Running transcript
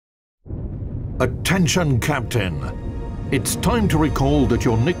Attention, Captain! It's time to recall that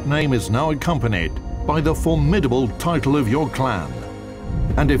your nickname is now accompanied by the formidable title of your clan.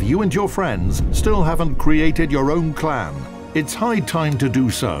 And if you and your friends still haven't created your own clan, it's high time to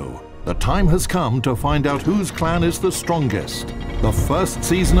do so. The time has come to find out whose clan is the strongest. The first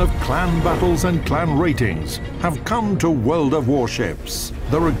season of clan battles and clan ratings have come to World of Warships.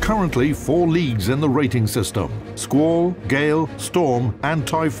 There are currently 4 leagues in the rating system: Squall, Gale, Storm and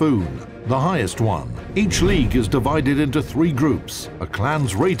Typhoon, the highest one. Each league is divided into 3 groups. A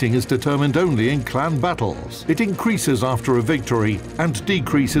clan's rating is determined only in clan battles. It increases after a victory and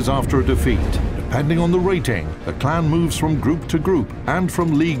decreases after a defeat. Depending on the rating, the clan moves from group to group and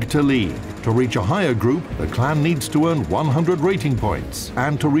from league to league. To reach a higher group, the clan needs to earn 100 rating points,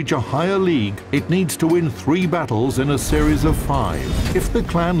 and to reach a higher league, it needs to win 3 battles in a series of 5. If the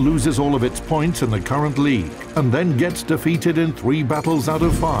clan loses all of its points in the current league, and then gets defeated in 3 battles out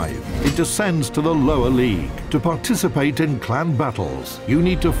of 5, it descends to the lower league. To participate in clan battles, you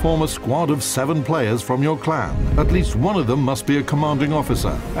need to form a squad of 7 players from your clan. At least one of them must be a commanding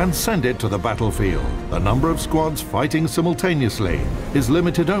officer, and send it to the battlefield. The number of squads fighting simultaneously is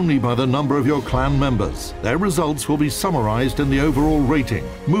limited only by the number of your clan members. Their results will be summarized in the overall rating,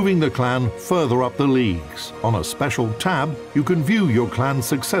 moving the clan further up the leagues. On a special tab, you can view your clan's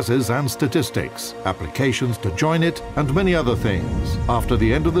successes and statistics, applications to join it, and many other things. After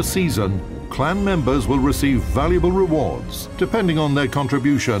the end of the season, clan members will receive valuable rewards, depending on their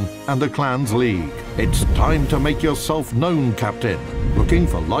contribution and the clan's league. It's time to make yourself known, Captain. Looking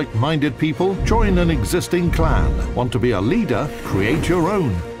for like-minded people? Join an existing clan. Want to be a leader? Create your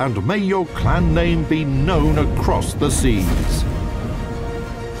own, and may your clan name be known across the seas.